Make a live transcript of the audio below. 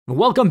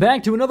Welcome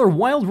back to another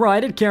wild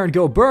ride at Karen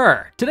Go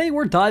Brrrr. Today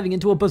we're diving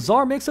into a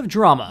bizarre mix of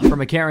drama,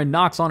 from a Karen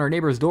knocks on her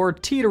neighbor's door,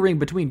 teetering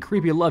between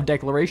creepy love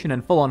declaration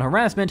and full-on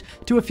harassment,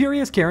 to a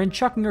furious Karen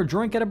chucking her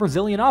drink at a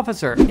Brazilian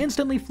officer,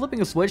 instantly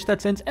flipping a switch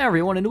that sends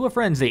everyone into a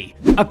frenzy.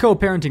 A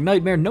co-parenting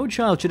nightmare no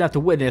child should have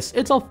to witness.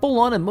 It's a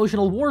full-on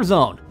emotional war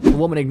zone. A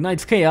woman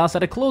ignites chaos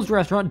at a closed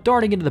restaurant,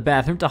 darting into the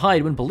bathroom to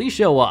hide when police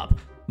show up.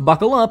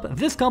 Buckle up,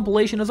 this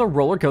compilation is a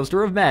roller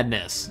coaster of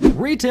madness.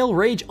 Retail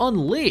rage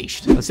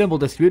unleashed. A simple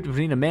dispute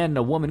between a man and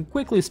a woman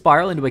quickly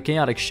spiral into a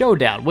chaotic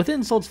showdown, with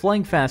insults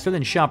flying faster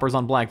than shoppers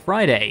on Black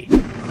Friday.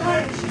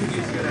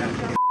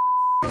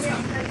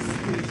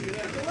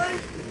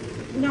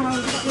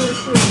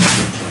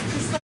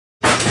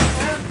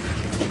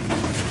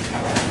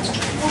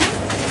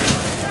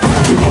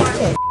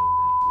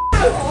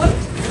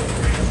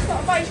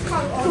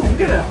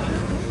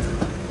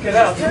 Get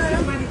out.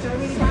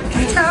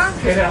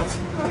 Get out.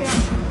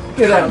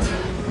 Get out.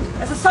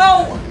 That's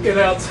assault. Get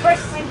out.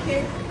 Thank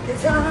you.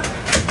 Get out.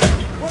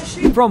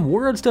 From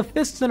words to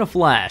fists in a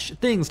flash,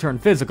 things turn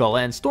physical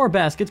and store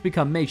baskets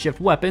become makeshift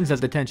weapons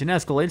as the tension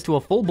escalates to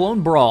a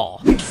full-blown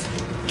brawl. You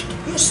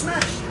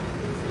smash.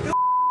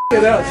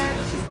 Get out.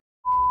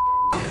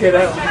 Get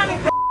out.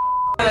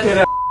 Get out. Get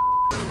out.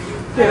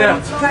 Get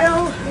out.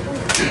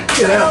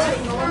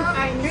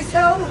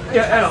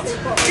 Get out.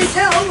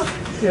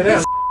 Get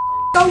out.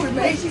 Go with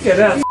me. Get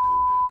out.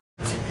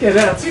 Get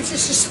out.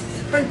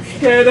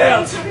 Get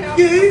out.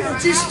 You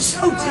just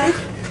assaulted.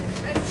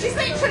 She's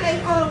literally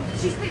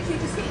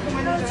just hit the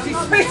manager. She's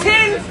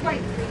spitting.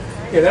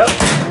 Get out.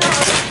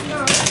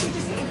 No, she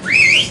just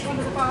hit one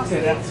of the baskets.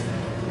 Get out.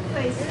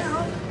 Please. Get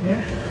out.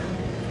 Yeah.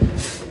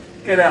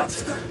 Get out.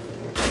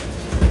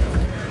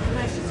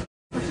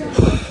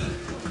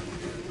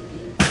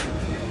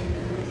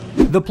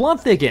 The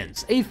plot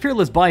thickens. A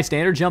fearless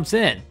bystander jumps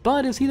in,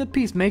 but is he the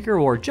peacemaker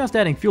or just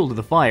adding fuel to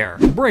the fire?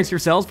 Brace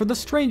yourselves for the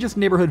strangest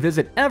neighborhood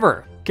visit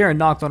ever. Karen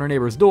knocks on her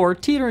neighbor's door,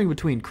 teetering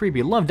between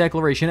creepy love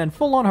declaration and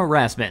full-on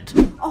harassment.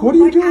 Oh, what are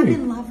you doing? I'm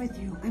in love with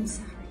you. I'm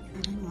sorry.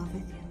 I'm in love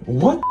with you.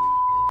 What?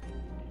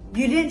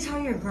 You didn't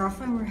tell your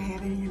girlfriend we're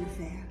having an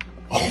affair.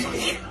 Oh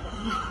my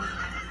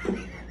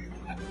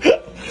God.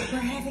 We're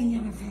having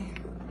an affair.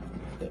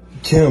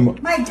 Kim.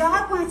 My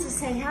dog wants to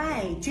say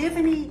hi. Do you have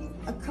any...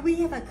 could we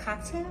have a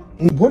cocktail?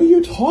 What are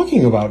you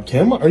talking about,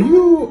 Kim? Are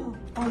you...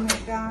 Oh my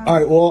God.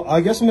 Alright, well,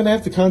 I guess I'm gonna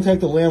have to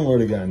contact the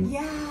landlord again.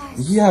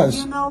 Yes. Yes.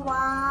 You know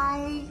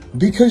why?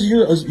 Because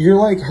you're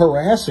like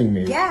harassing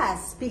me.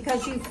 Yes,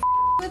 because you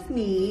with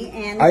me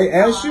and I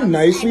asked you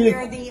nicely and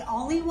you're the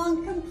only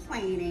one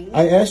complaining.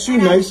 I asked you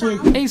nicely.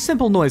 A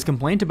simple noise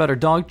complaint about her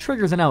dog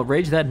triggers an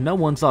outrage that no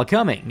one saw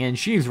coming, and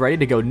she's ready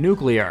to go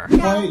nuclear.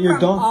 Quiet your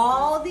from dog.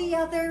 all the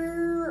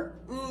other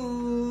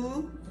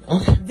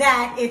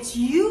that it's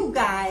you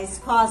guys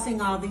causing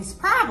all these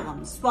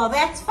problems. Well,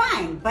 that's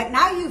fine, but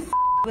now you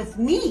with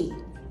me,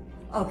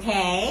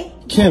 okay?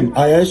 Kim,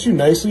 I asked you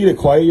nicely to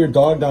quiet your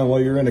dog down while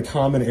you're in a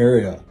common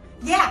area.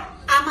 Yeah,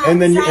 I'm outside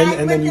And then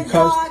you You're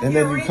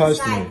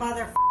cussed me.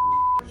 inside,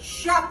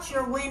 Shut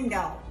your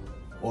window.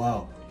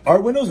 Wow.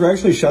 Our windows were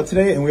actually shut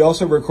today, and we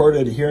also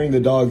recorded hearing the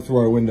dog through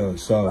our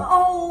windows. So.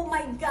 Oh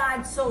my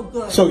God, so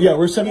good. So yeah,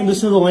 we're sending this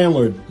to the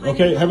landlord.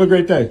 Okay, have a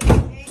great day.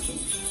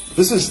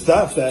 This is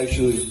theft,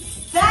 actually.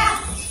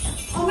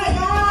 Theft! Oh my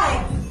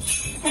God!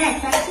 Can I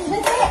press you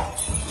with it?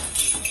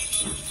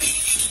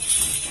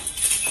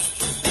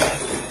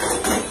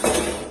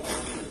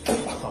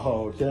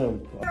 Oh,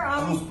 Kim. You're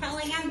always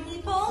telling on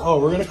people? Oh,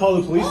 we're gonna call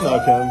the police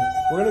now, Kim.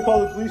 We're gonna call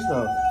the police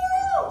now.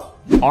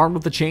 Armed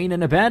with a chain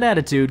and a bad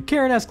attitude,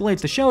 Karen escalates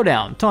the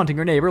showdown, taunting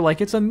her neighbor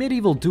like it's a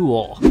medieval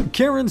duel.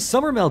 Karen's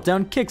summer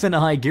meltdown kicks into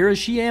high gear as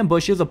she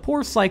ambushes a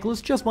poor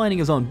cyclist just minding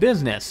his own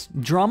business.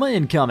 Drama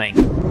incoming.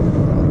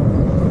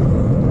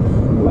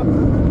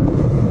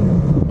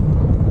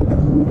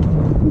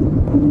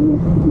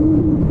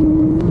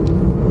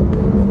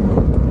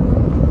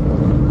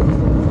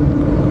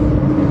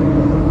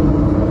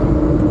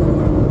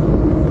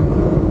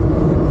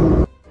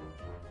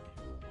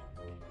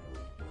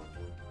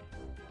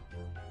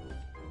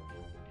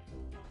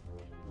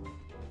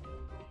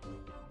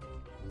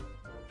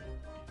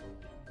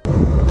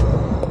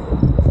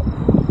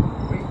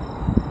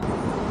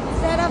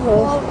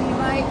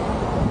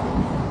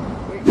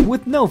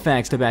 With no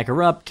facts to back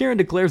her up, Karen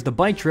declares the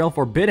bike trail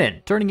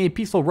forbidden, turning a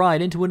peaceful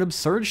ride into an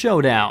absurd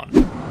showdown.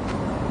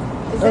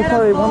 Is that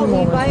a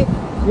full e-bike?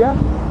 Yeah.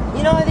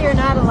 You know you're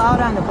not allowed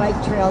on the bike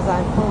trails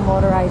on full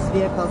motorized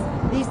vehicles.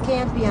 These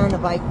can't be on the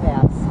bike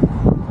paths.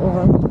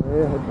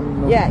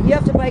 Yeah, you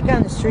have to bike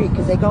on the street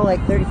because they go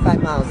like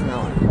 35 miles an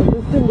hour.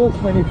 This thing goes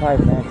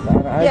 25 max.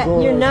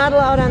 You're not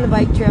allowed on the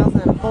bike trails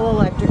on a full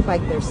electric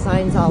bike. There's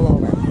signs all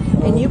over.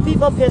 And you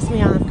people piss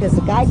me off because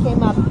the guy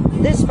came up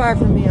this far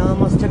from me and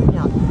almost took me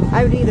out.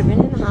 I would either been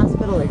in the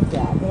hospital or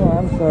dead. Oh,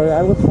 I'm sorry.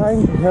 I was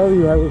trying to tell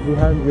you I was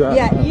behind you.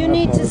 Yeah, you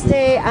need to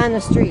stay on the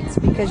streets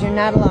because you're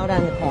not allowed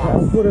on the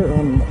paths. I'll put it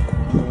on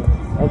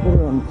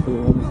 2.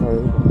 I'm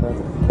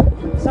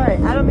sorry. Sorry,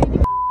 I don't mean to.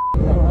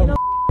 You know.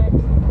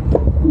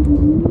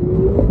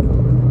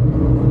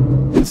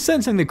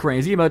 Sensing the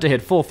crazy about to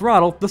hit full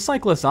throttle, the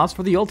cyclist opts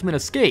for the ultimate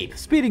escape,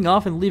 speeding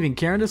off and leaving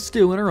Karen to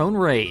stew in her own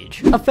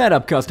rage. A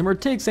fed-up customer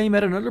takes aim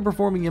at an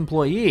underperforming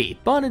employee,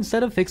 but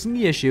instead of fixing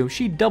the issue,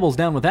 she doubles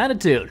down with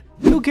attitude.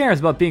 Who cares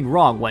about being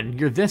wrong when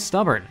you're this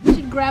stubborn? You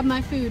should grab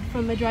my food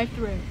from the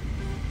drive-thru.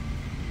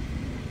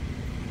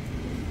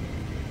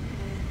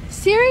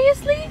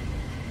 Seriously?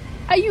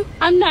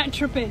 I'm not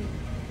tripping.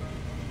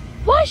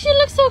 Why she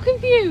look so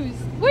confused?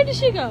 Where did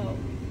she go?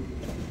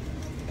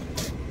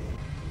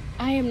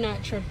 I am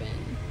not tripping.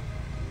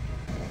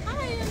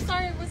 Hi, I'm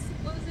sorry,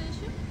 what was the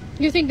issue?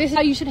 You think this is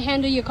how you should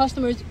handle your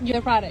customers,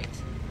 your product?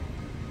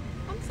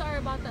 I'm sorry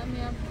about that,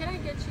 ma'am. Can I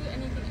get you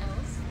anything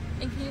else?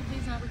 And can you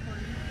please not record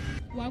me?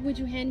 Why would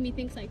you hand me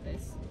things like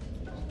this?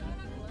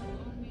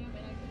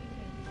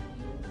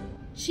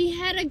 She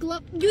had a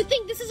glove. You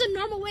think this is a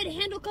normal way to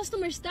handle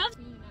customer stuff?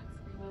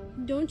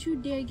 Don't you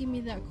dare give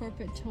me that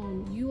corporate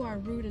tone. You are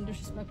rude and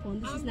disrespectful,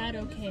 and this is not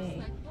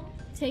okay.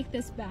 Take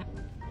this back.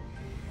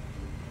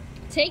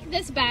 Take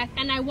this back,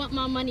 and I want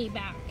my money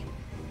back.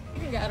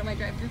 You can get out of my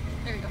drive-thru.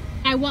 There you go.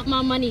 I want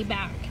my money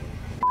back.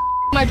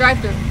 My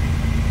drive-thru.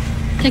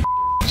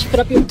 Put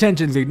up your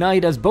Tensions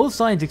ignite as both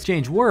sides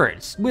exchange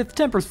words. With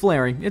tempers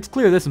flaring, it's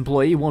clear this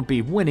employee won't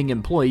be winning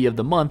Employee of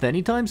the Month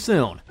anytime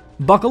soon.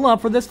 Buckle up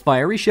for this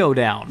fiery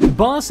showdown.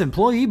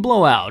 Boss-employee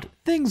blowout.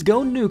 Things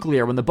go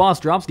nuclear when the boss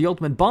drops the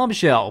ultimate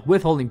bombshell,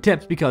 withholding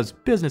tips because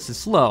business is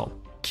slow.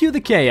 Cue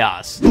the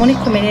chaos. Money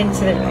coming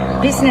into the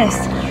business,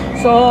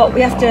 so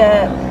we have to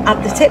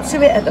add the tips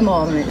to it at the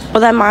moment. But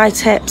they're my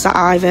tips that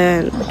I've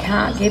earned. We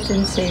can't give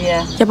them to you.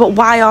 Yeah, but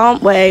why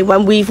aren't we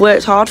when we've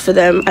worked hard for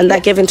them and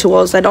they're given to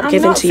us, they're not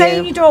given to you? I'm not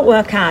saying you don't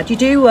work hard, you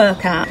do work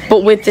hard.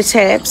 But with the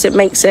tips, it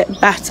makes it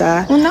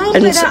better. Well, no,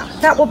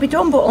 but that will be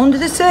done, but under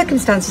the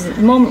circumstances at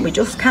the moment, we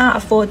just can't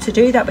afford to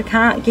do that. We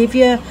can't give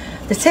you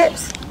the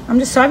tips. I'm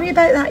just sorry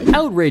about that.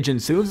 Outrage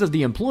ensues as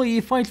the employee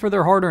fights for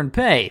their hard-earned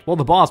pay, while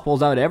the boss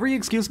pulls out every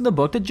excuse in the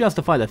book to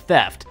justify the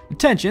theft.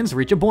 Tensions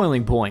reach a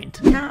boiling point.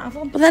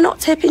 But they're not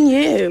tipping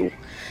you.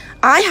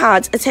 I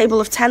had a table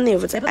of 10 the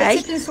other day. But they're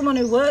tipping someone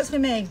who works for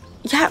me.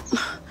 Yeah,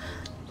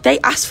 they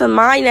ask for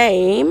my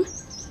name.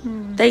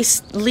 They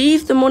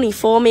leave the money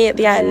for me at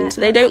the end.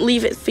 They don't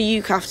leave it for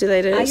you, Kath.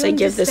 They don't say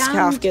give this to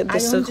Kath, give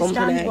this to the company.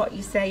 I understand what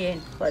you're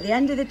saying, but at the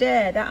end of the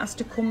day, that has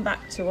to come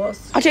back to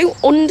us. I don't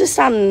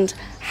understand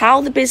how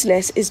the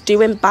business is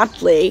doing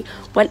badly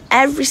when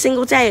every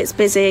single day it's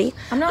busy.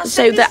 I'm not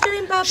saying it's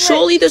doing badly.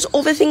 Surely there's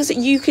other things that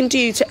you can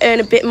do to earn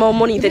a bit more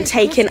money than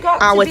taking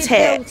our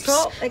tips.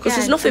 Because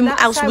there's nothing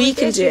else we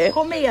can do. You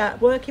come here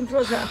working for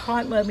us at a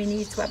point where we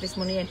need to have this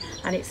money in,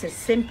 and it's as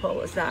simple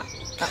as that.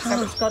 That's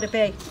how it's got to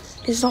be.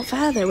 It's not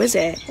fair though, is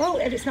it? Well,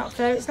 if it's not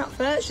fair, it's not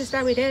fair. It's just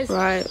how it is.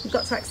 Right. You've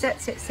got to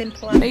accept it.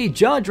 Simple. A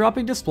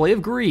jaw-dropping display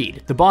of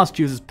greed. The boss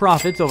chooses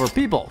profits over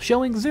people,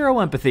 showing zero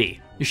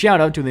empathy. A shout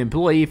out to the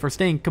employee for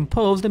staying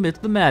composed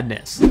amidst the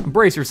madness.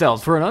 Brace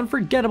yourselves for an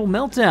unforgettable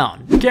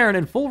meltdown. Karen,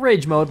 in full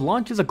rage mode,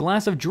 launches a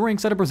glass of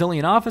drinks at a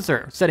Brazilian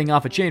officer, setting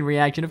off a chain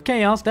reaction of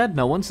chaos that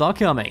no one saw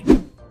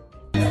coming.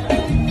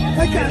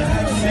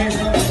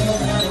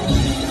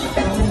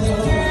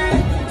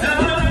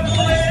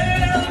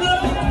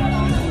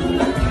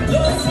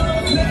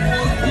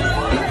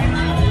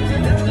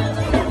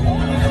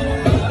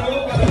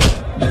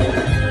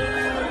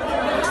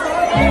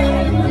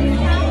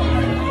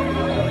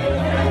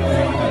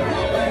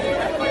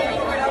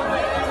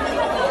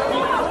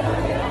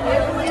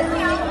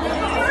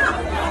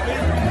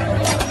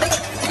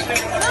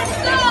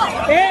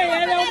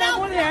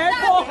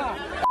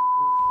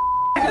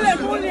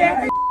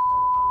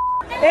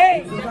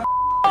 Ei!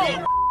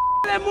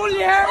 Ela é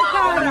mulher,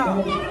 cara!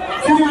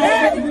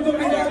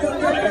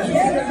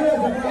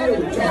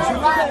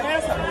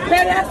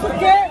 Merece o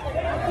quê?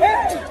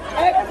 Ei!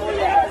 Ela é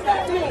mulher,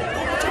 velho!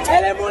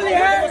 Ela é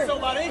mulher!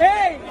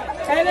 Ei!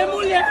 Ela é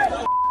mulher!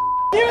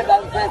 Ih,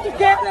 não sei o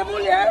que, ela é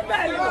mulher,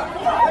 velho!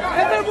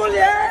 Ela é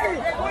mulher!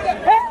 Ela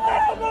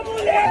é uma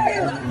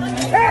mulher!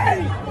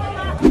 Ei!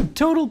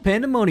 Total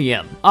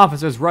pandemonium.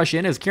 Officers rush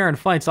in as Karen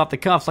fights off the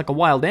cuffs like a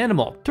wild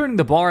animal, turning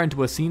the bar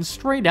into a scene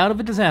straight out of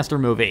a disaster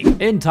movie.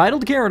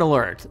 Entitled Karen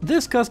Alert,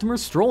 this customer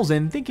strolls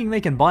in thinking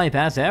they can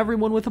bypass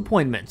everyone with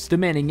appointments,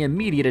 demanding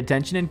immediate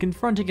attention and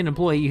confronting an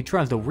employee who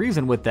tries to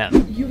reason with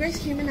them. You guys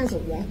came in as a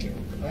walk-in.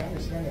 I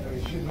understand that, but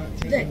it should not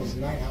take almost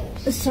 9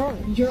 hours. Sir,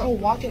 you're a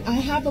walk-in. I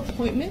have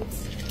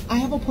appointments. I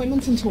have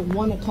appointments until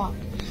 1 o'clock.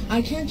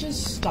 I can't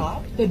just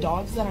stop the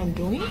dogs that I'm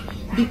doing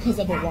because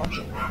of a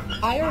walk-in.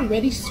 I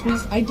already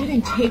squeezed. I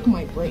didn't take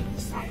my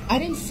breaks. I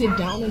didn't sit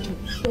down until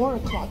 4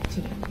 o'clock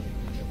today.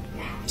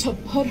 To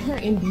put her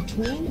in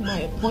between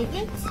my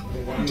appointments,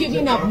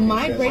 giving up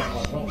my break.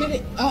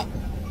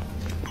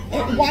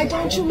 Why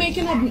don't you make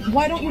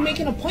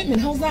an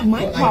appointment? How's that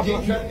my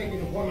problem? I didn't try to make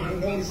an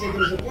appointment. No one said there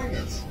was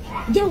appointments.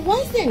 There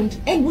wasn't,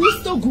 and we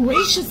still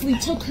graciously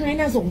took her in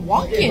as a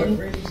walk-in.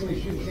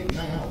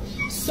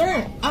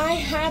 Sir, I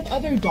have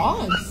other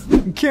dogs.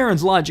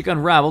 Karen's logic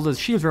unravels as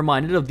she's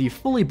reminded of the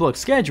fully booked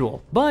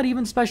schedule, but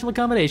even special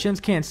accommodations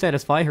can't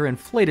satisfy her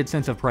inflated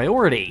sense of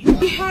priority.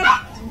 We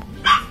had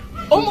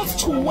almost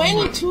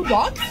 22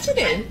 dogs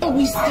today. But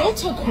we still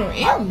took her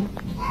in.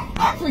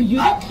 For you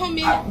to come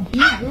in,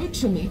 be rude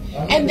to me,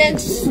 and then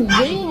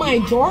swing my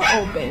door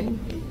open.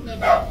 My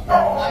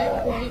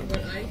point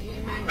when I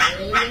came in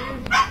earlier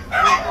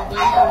was the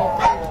way you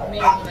approached me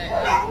when I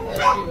asked if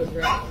she was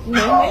ready.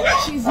 No, ma'am,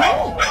 she's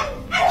not.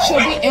 She'll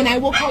be, and I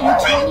will call you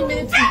 20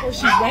 minutes before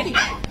she's ready.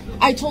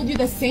 I told you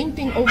the same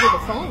thing over the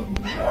phone.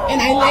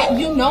 And I let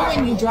you know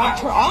when you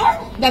dropped her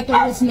off that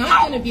there was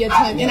not going to be a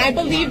time. And I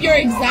believe your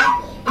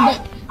exact...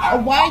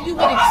 why you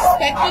would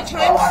expect the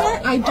time,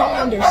 sir, I don't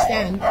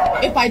understand.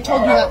 If I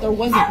told you that there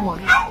wasn't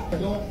one.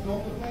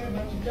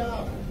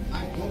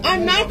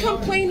 I'm not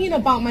complaining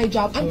about my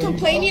job. I'm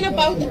complaining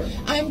about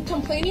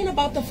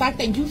the fact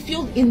that you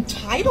feel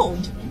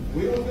entitled.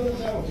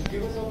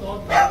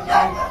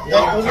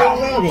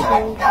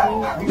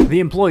 The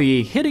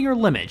employee, hitting her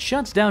limit,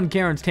 shuts down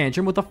Karen's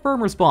tantrum with a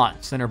firm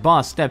response, and her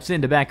boss steps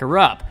in to back her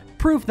up.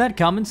 Proof that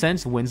common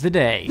sense wins the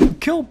day.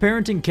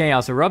 Co-parenting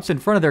chaos erupts in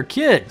front of their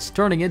kids,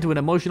 turning into an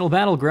emotional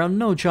battleground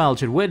no child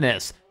should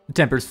witness.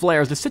 Tempers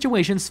flare as the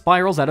situation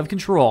spirals out of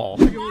control.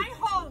 My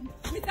home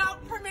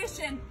without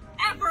permission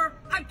ever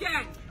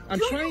again.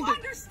 Do you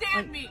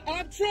understand me?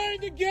 I'm trying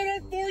to get our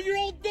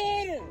 4-year-old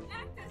daughter.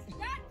 That does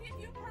not give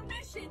you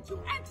permission to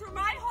enter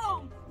my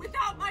home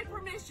without my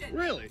permission.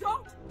 Really?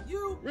 Don't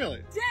you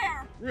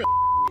dare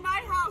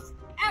my house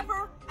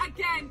ever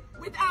again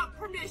without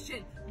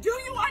permission. Do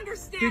you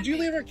understand? Did you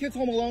me? leave our kids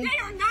home alone? They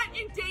are not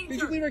in danger.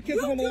 Did you leave our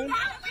kids home alone?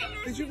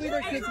 Did you leave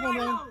our kids home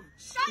alone?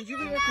 Shut your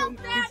mouth,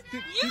 Dad. You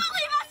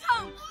leave us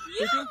home.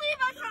 You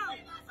leave us home.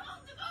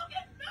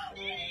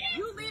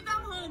 You leave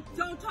them home.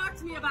 Don't talk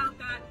to me about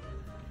that.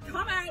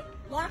 Come out,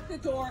 lock the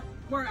door,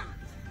 we're out.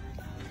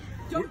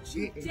 Don't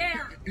you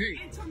dare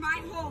enter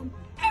my home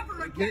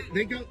ever again.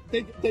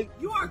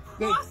 You are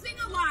crossing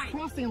a line.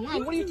 Crossing a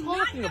line? What are you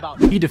talking about?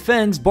 He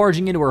defends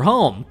barging into her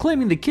home,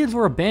 claiming the kids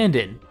were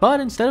abandoned. But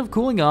instead of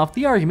cooling off,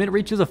 the argument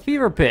reaches a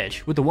fever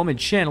pitch, with the woman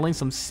channeling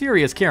some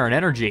serious Karen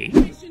energy.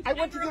 I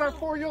went to get our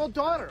 4-year-old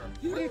daughter.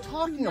 What are you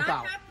talking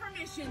about?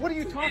 What are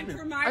you talking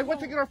about? I went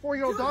to get our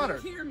 4-year-old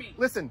daughter.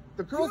 Listen,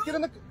 the girls get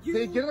in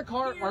the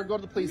car or go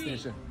to the police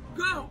station.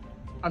 Go.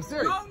 I'm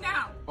serious. Go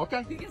now.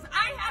 Okay. Because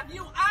I have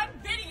you on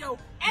video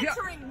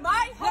entering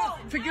my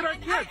home. To get our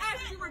kids. I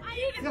asked you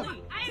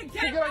repeatedly to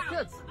get our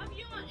kids.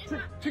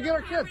 To get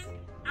our kids.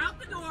 Out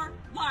the door,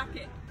 lock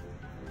it.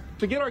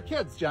 To get our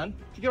kids, Jen.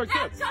 To get our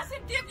kids. That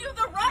doesn't give you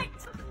the right.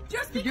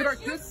 Just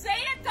because you say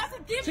it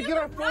doesn't give you the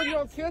right. To get our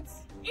 4-year-old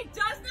kids? It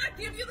does not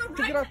give you the right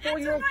to get our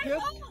 4-year-old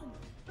kids? Home.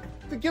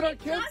 To get our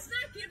kids? It does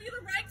not give you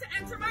the right to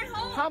enter my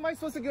home. How am I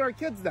supposed to get our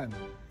kids then?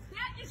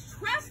 That is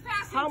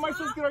trespassing. How am I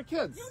supposed to get our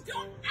kids? You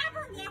don't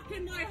ever walk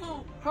in my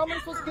home. How am I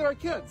supposed to get our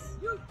kids?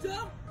 You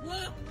don't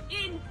walk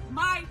in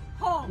my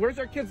home. Where's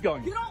our kids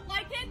going? You don't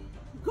like it?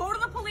 Go to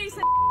the police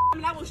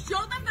and I will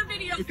show them the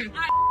video. Okay.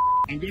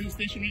 I'm going to the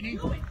station right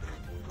now.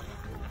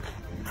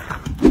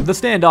 The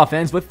standoff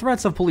ends with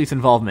threats of police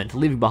involvement,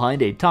 leaving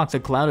behind a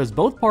toxic cloud as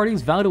both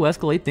parties vow to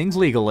escalate things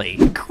legally.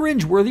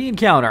 Cringe-worthy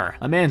encounter.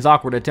 A man's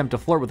awkward attempt to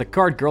flirt with a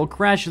cart girl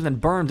crashes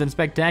and burns in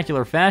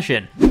spectacular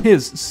fashion.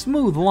 His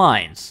smooth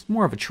lines,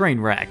 more of a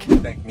train wreck.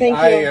 Thank you.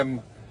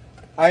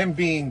 I am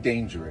being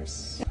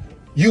dangerous.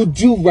 You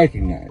do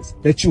recognize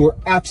that you are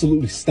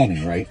absolutely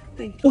stunning, right?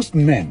 Thank you. Most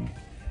men,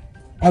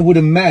 I would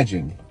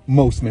imagine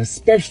most men,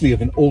 especially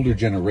of an older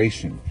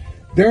generation,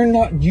 they're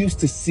not used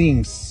to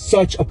seeing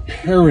such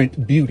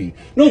apparent beauty.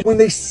 No, when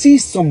they see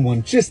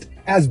someone just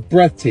as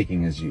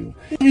breathtaking as you,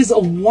 it is a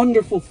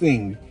wonderful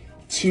thing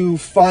to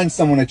find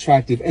someone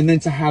attractive and then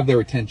to have their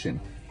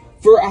attention,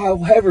 for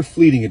however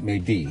fleeting it may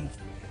be.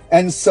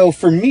 And so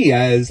for me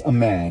as a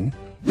man,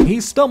 he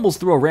stumbles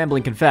through a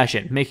rambling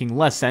confession, making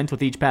less sense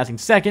with each passing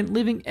second,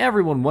 leaving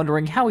everyone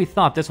wondering how he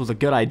thought this was a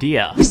good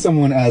idea.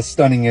 Someone as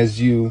stunning as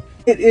you,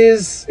 it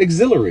is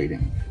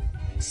exhilarating.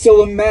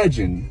 So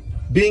imagine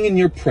being in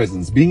your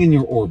presence, being in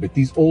your orbit,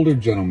 these older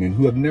gentlemen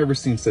who have never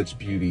seen such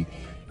beauty.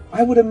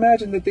 I would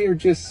imagine that they are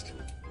just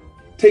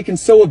taken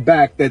so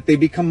aback that they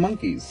become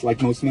monkeys,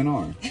 like most men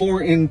are.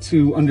 More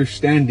into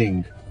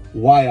understanding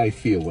why I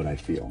feel what I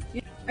feel.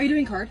 Are you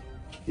doing card?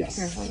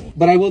 Yes.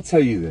 But I will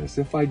tell you this,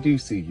 if I do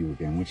see you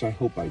again, which I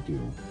hope I do.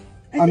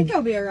 I think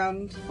I'll be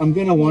around. I'm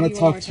going to want to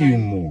talk to you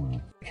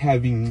more. I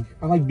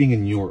like being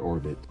in your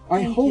orbit.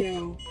 I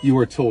hope you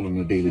are told on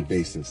a daily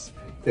basis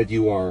that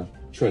you are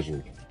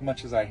treasured.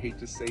 Much as I hate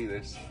to say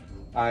this,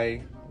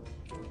 I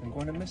am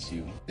going to miss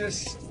you.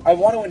 I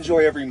want to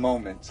enjoy every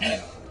moment,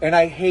 and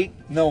I hate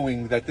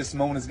knowing that this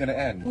moment is going to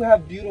end. You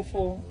have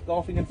beautiful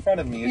golfing in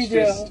front of me. It's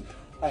just,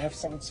 I have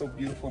someone so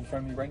beautiful in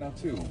front of me right now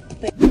too.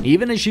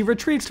 Even as she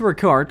retreats to her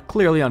cart,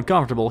 clearly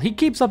uncomfortable, he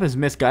keeps up his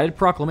misguided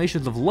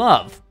proclamations of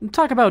love.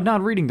 Talk about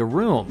not reading the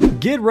room.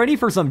 Get ready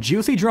for some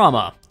juicy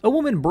drama. A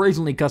woman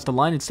brazenly cuts the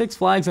line at Six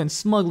Flags and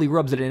smugly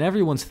rubs it in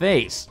everyone's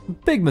face.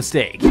 Big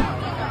mistake.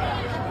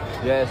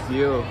 Yes,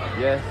 you.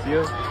 Yes,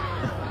 you.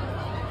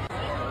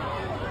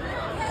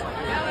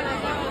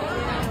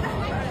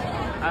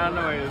 I don't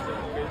know what it is.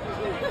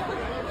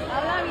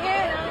 Habla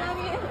bien, habla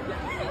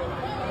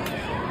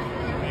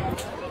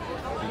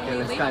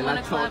bien. leave them on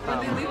a clap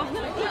and they leave them on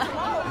a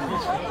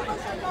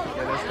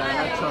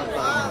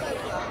clap.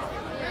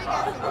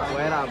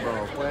 Fuera, bro.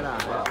 Fuera,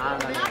 bro.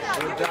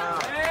 Good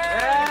job.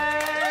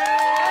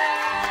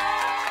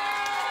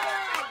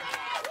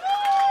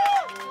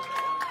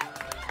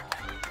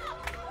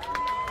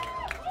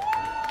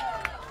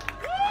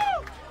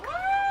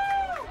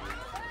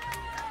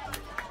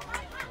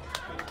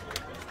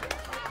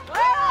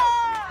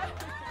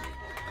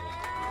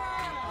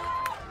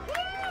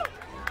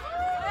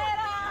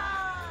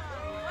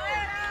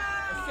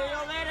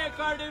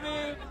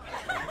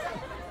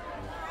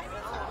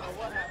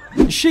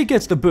 She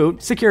gets the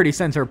boot, security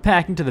sends her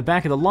packing to the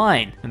back of the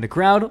line, and the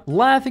crowd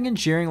laughing and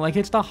cheering like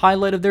it's the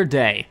highlight of their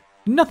day.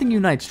 Nothing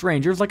unites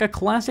strangers like a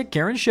classic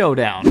Karen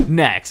showdown.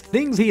 Next,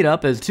 things heat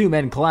up as two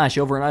men clash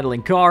over an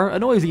idling car, a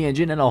noisy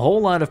engine, and a whole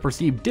lot of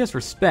perceived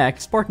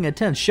disrespect, sparking a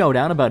tense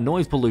showdown about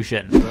noise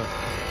pollution. Here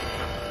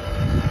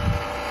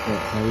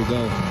we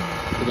go.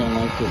 We don't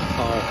like this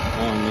car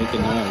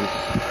making noise.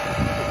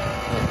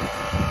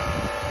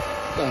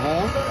 What the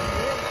hell?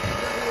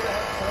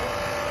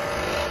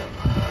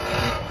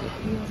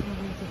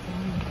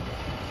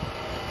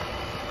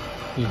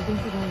 He's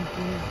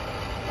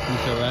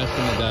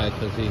harassing the guy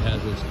because he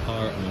has his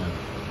car on.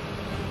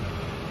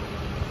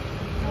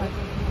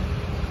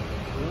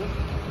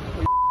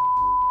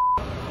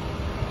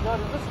 No,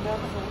 listen, man,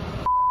 listen.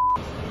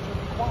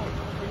 Quiet.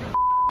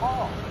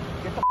 Call.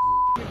 Get the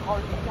car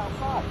and get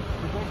outside.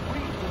 You're going to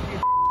freeze.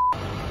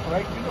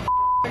 Alright? Do the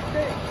right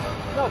thing.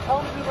 No, tell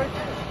him to do the right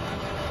thing.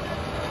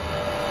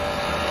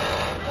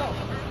 No.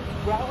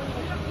 Rally.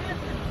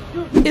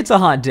 It's a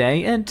hot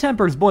day, and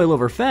tempers boil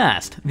over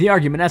fast. The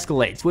argument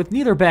escalates, with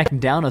neither backing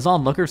down as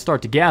onlookers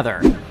start to gather.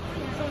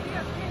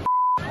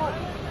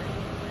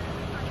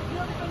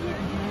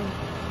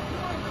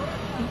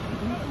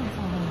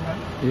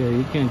 Yeah,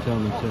 you can't tell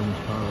me to turn his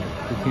car off.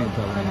 You can't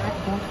tell me that.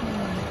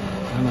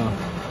 I know.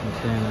 I'm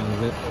staying out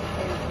of it.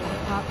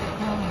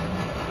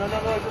 No,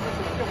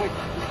 listen, wait.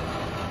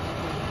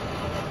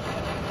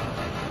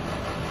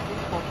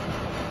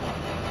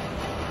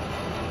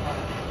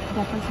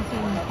 That person's in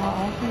the car.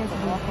 All she has to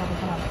do is cover the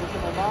car.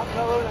 Listen, my mom,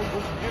 no, this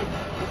is you.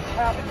 This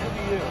happened to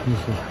you.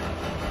 Yes, sir.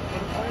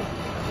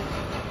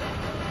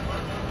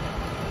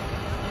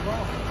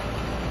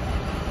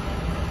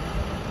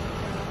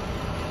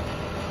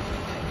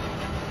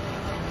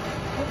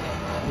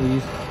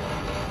 Please,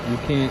 you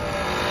can't.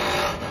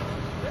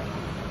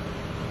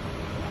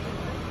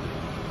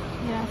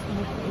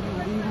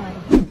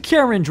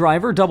 Karen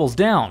driver doubles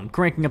down,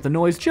 cranking up the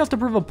noise just to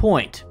prove a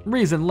point.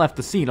 Reason left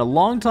the scene a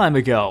long time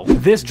ago.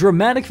 This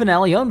dramatic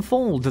finale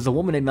unfolds as a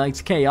woman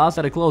ignites chaos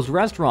at a closed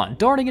restaurant,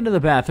 darting into the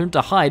bathroom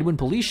to hide when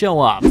police show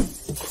up.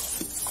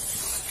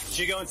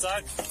 She go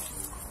inside?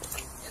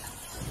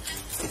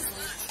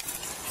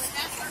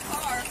 That's her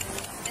car.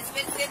 It's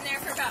been sitting there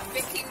for about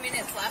 15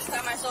 minutes. Last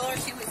time I saw her,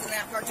 she was in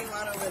that parking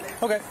lot over there.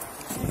 Okay.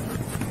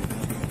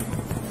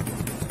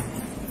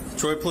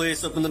 Troy,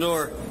 please, open the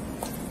door.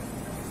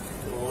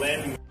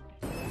 Len.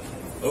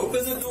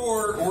 Open the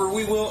door, or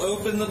we will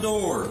open the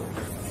door.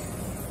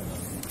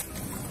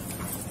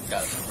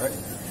 Got it, right?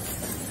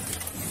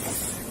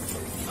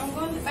 I'm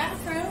going to the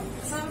bathroom.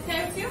 Is that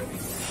okay with you?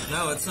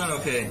 No, it's not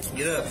okay.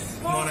 Get up.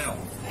 Come on out.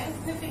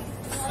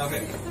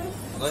 Okay.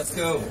 Let's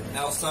go.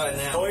 Outside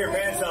now. Pull your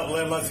pants up,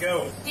 Lynn. Let's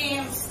go.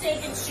 Damn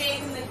stinking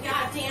shame in the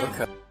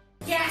goddamn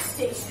gas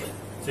station.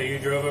 So you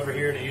drove over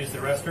here to use the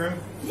restroom?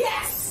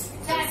 Yes,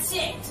 that's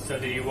it. So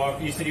did you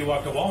walk? You said you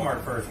walked to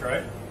Walmart first,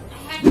 right?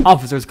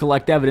 Officers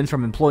collect evidence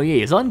from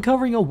employees,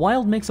 uncovering a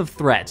wild mix of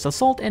threats,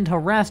 assault, and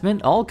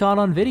harassment, all caught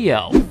on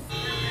video. This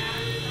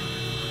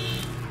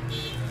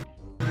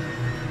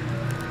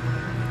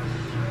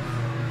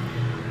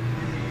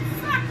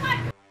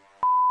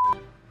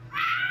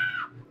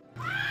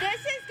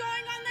is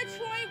going on the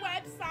Troy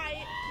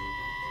website.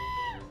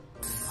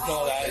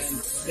 All that.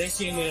 They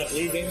seem to be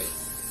leaving.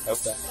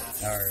 Okay.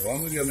 Alright, well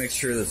I'm gonna go make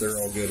sure that they're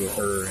all good with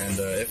her, and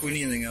if we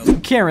need anything else...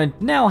 Karen,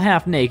 now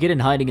half naked and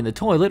hiding in the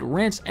toilet,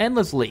 rants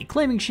endlessly,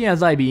 claiming she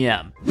has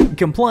IBM.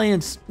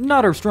 Compliance,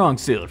 not her strong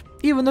suit.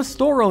 Even the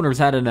store owners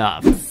had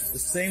enough. The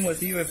same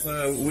with you. If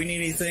we need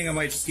anything, I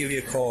might just give you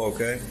a call,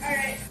 okay?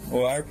 Alright.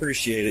 Well, I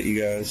appreciate it,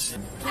 you guys.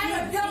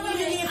 I'm a government.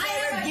 Get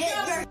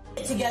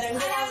your together and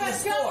get out of the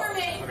store.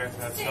 Okay,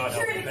 that's not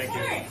helpful. Thank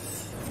you.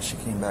 She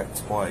came back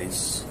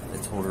twice. They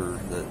told her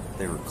that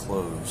they were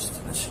closed,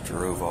 and she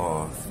drove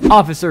off.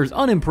 Officers,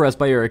 unimpressed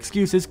by her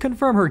excuses,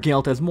 confirm her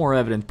guilt as more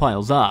evidence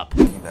piles up.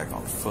 Came back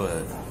on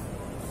foot,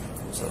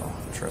 so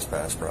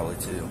trespass probably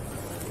too.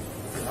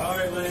 All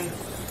right, Lynn.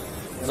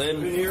 Lynn.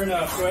 Been here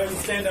enough. Go ahead and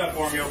stand up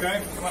for me,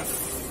 okay? Come on.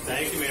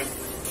 Thank you, ma'am.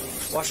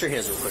 Wash your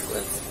hands real quick,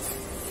 Lynn.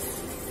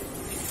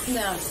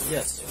 No.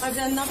 Yes. I've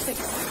done nothing.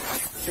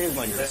 Hands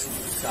on your wrist.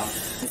 Stop.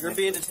 You're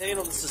being detained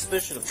on the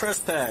suspicion of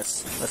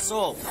trespass,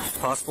 assault,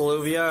 possible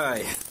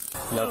OVI.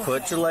 Now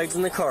put your legs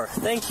in the car.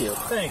 Thank you.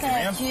 Thank you,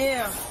 ma'am. Thank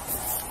you.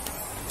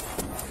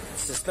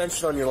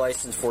 Suspension on your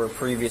license for a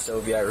previous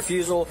OVI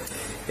refusal,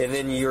 and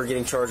then you're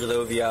getting charged with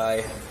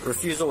OVI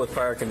refusal with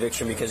prior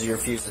conviction because you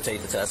refused to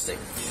take the testing.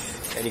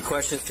 Any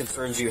questions,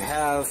 concerns you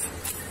have.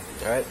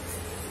 All right.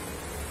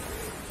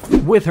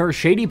 With her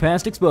shady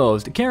past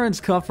exposed, Karen's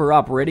cuffed for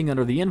operating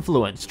under the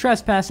influence,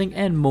 trespassing,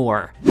 and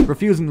more.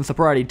 Refusing the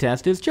sobriety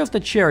test is just a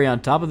cherry on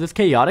top of this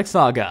chaotic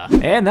saga.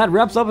 And that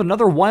wraps up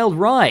another wild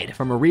ride,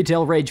 from a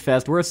retail rage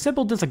fest where a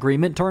simple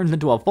disagreement turns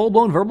into a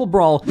full-blown verbal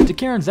brawl, to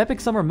Karen's epic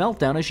summer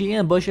meltdown as she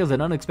ambushes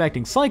an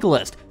unexpected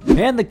cyclist,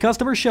 and the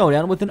customer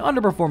showdown with an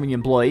underperforming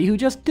employee who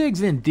just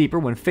digs in deeper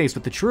when faced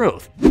with the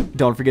truth.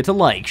 Don't forget to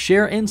like,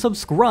 share, and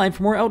subscribe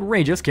for more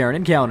outrageous Karen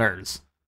encounters.